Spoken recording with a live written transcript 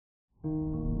Good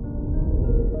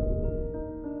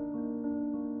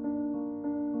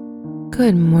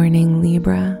morning,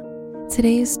 Libra.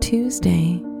 Today is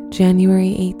Tuesday,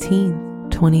 January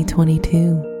 18th,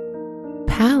 2022.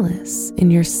 Pallas in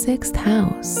your 6th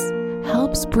house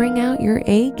helps bring out your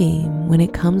A game when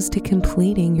it comes to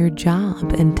completing your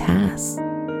job and tasks.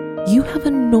 You have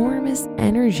enormous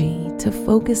energy to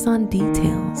focus on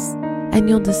details, and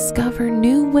you'll discover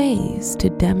new ways to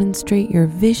demonstrate your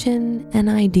vision and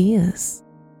ideas.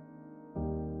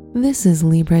 This is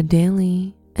Libra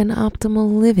Daily, an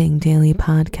optimal living daily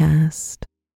podcast.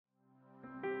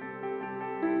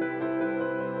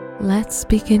 Let's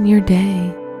begin your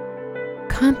day.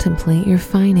 Contemplate your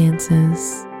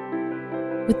finances.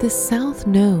 With the South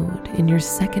Node in your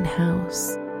 2nd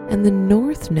house and the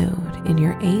North Node in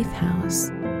your 8th house,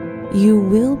 you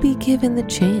will be given the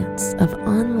chance of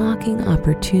unlocking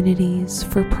opportunities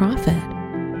for profit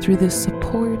through the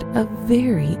support of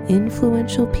very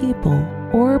influential people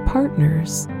or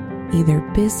partners, either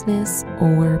business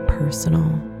or personal.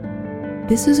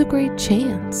 This is a great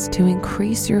chance to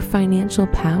increase your financial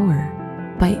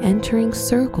power by entering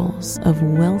circles of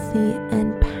wealthy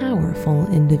and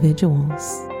powerful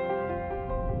individuals.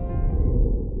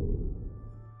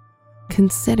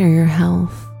 Consider your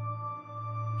health.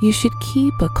 You should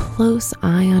keep a close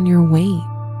eye on your weight,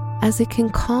 as it can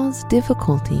cause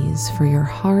difficulties for your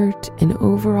heart and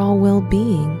overall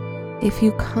well-being if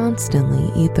you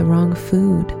constantly eat the wrong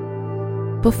food.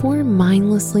 Before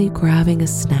mindlessly grabbing a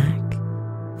snack,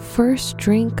 first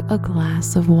drink a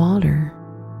glass of water.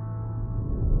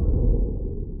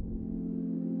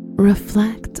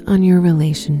 Reflect on your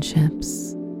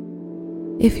relationships.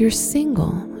 If you're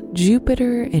single,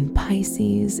 Jupiter in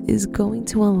Pisces is going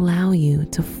to allow you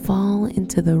to fall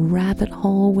into the rabbit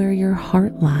hole where your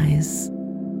heart lies.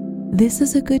 This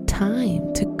is a good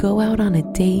time to go out on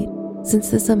a date, since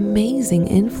this amazing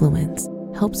influence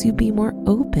helps you be more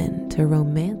open to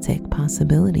romantic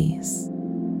possibilities.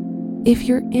 If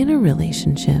you're in a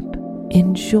relationship,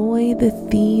 enjoy the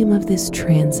theme of this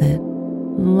transit,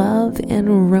 love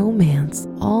and romance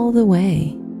all the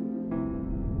way.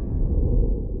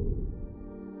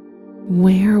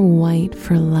 Wear white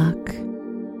for luck.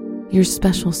 Your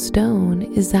special stone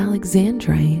is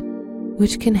alexandrite,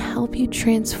 which can help you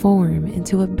transform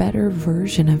into a better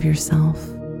version of yourself.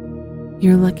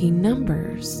 Your lucky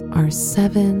numbers are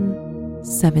 7,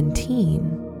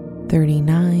 17,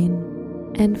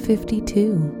 39, and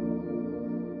 52.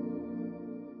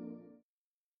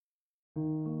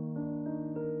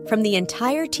 From the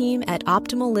entire team at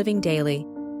Optimal Living Daily,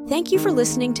 thank you for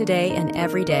listening today and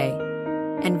every day.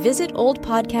 And visit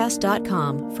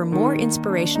oldpodcast.com for more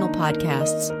inspirational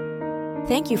podcasts.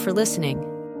 Thank you for listening.